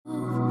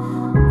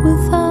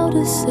without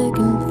a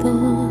second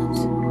thought.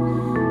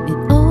 It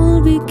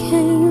all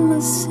became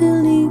a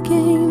silly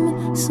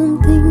game.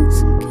 Some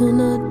things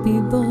cannot be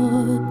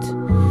bought.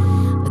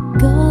 I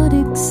got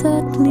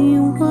exactly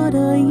what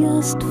I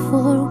asked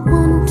for,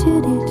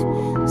 wanted it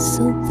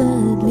so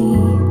badly,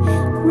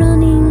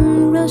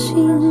 running,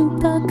 rushing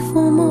back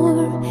for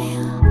more.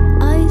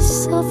 I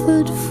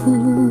suffered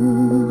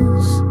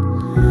fools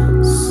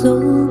so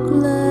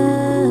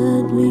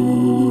gladly,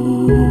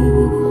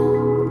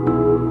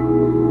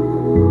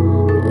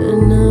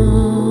 and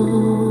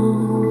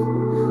now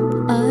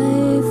I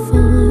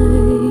find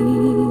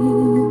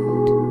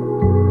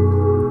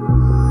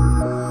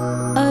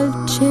I've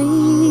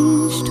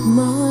changed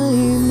my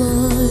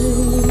mind.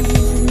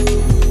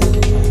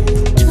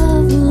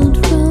 Traveled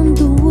round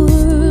the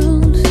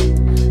world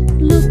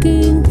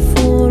looking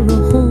for a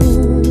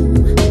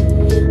home.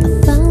 I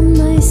found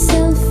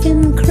myself in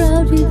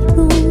crowded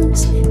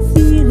rooms,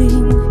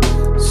 feeling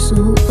so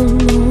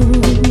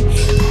alone.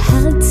 I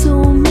had so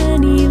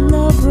many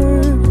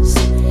lovers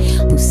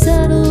who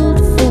settled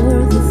for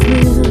the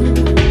thrill,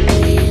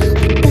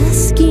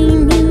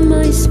 basking in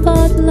my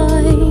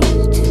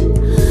spotlight.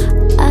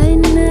 I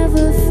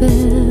never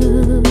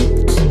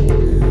felt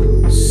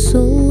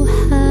so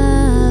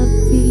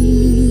happy.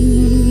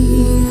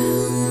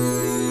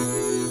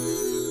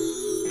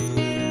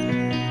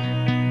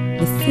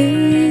 The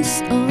face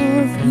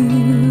of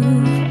you,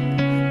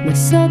 my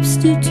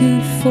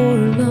substitute for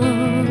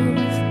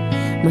love,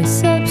 my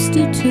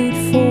substitute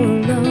for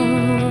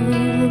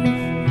love.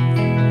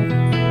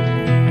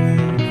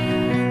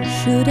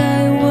 Should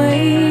I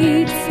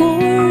wait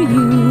for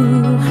you,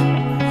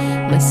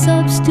 my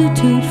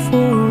substitute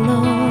for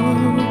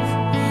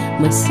love,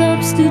 my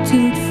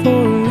substitute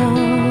for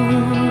love?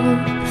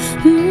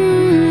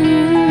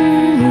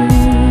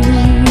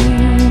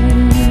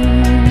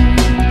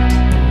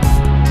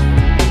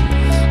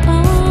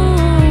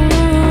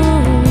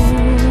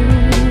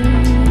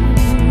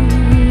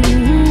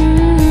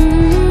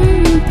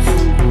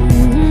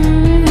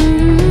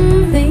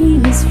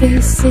 Famous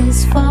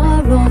faces,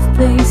 far off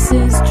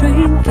places,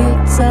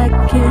 trinkets I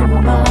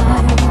can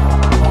buy.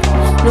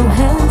 No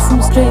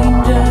handsome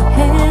stranger,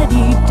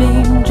 heady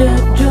danger,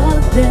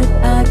 drug that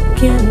I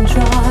can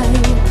try.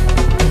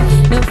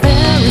 No